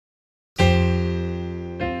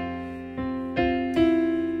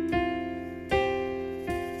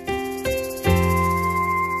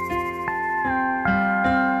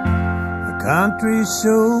country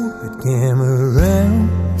show that came around.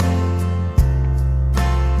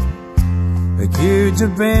 A huge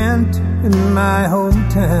event in my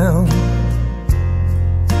hometown.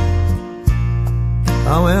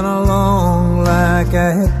 I went along like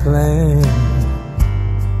I had planned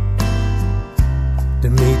to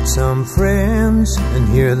meet some friends and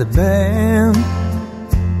hear the band.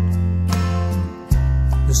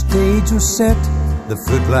 The stage was set, the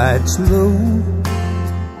footlights low.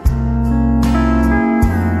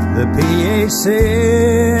 The PA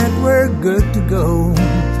said we're good to go.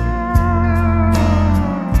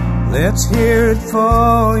 Let's hear it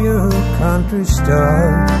for your country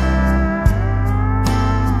star,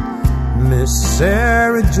 Miss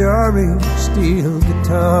Sarah Jory, steel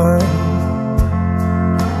guitar.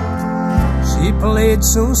 She played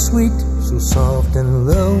so sweet, so soft and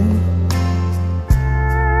low,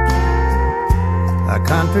 a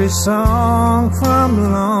country song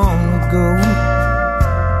from long ago.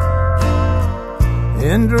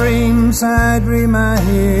 In dreams I dream I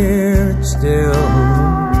hear it still.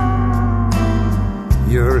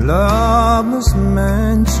 Your loveless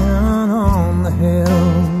mansion on the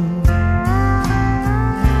hill.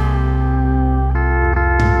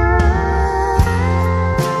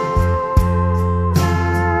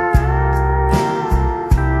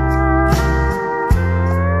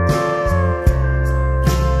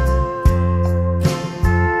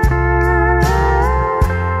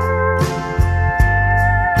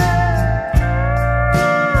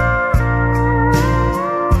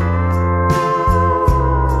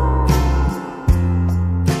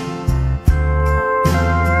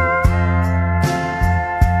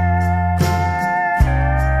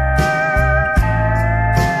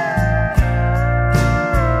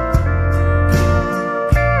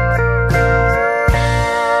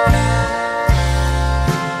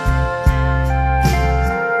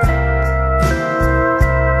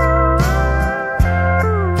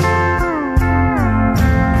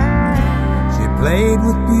 Played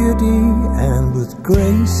with beauty and with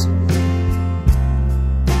grace,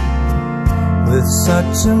 with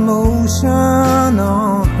such emotion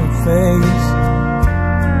on her face,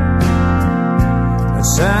 a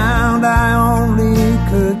sound I only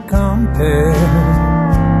could compare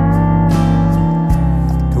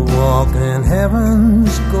to walk in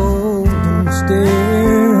heaven's golden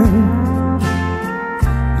stair.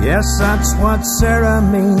 Yes, that's what Sarah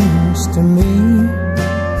means to me.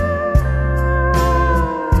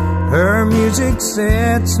 Her music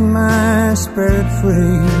sets my spirit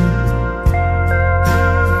free.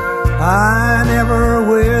 I never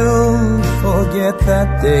will forget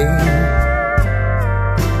that day,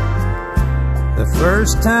 the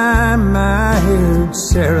first time I heard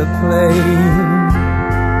Sarah play.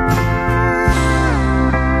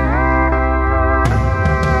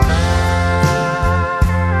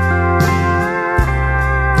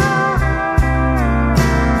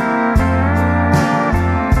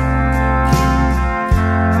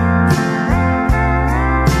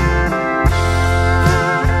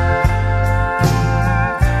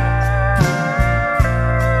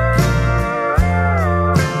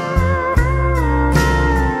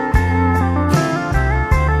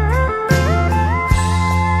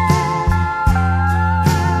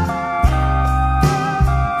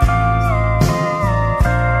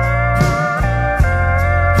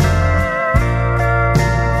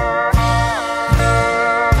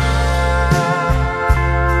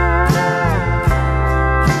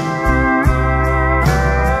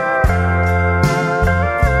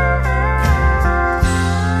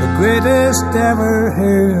 Greatest ever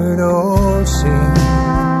heard or seen,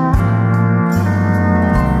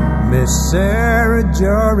 Miss Sarah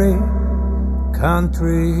Jory,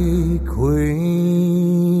 country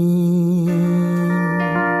queen.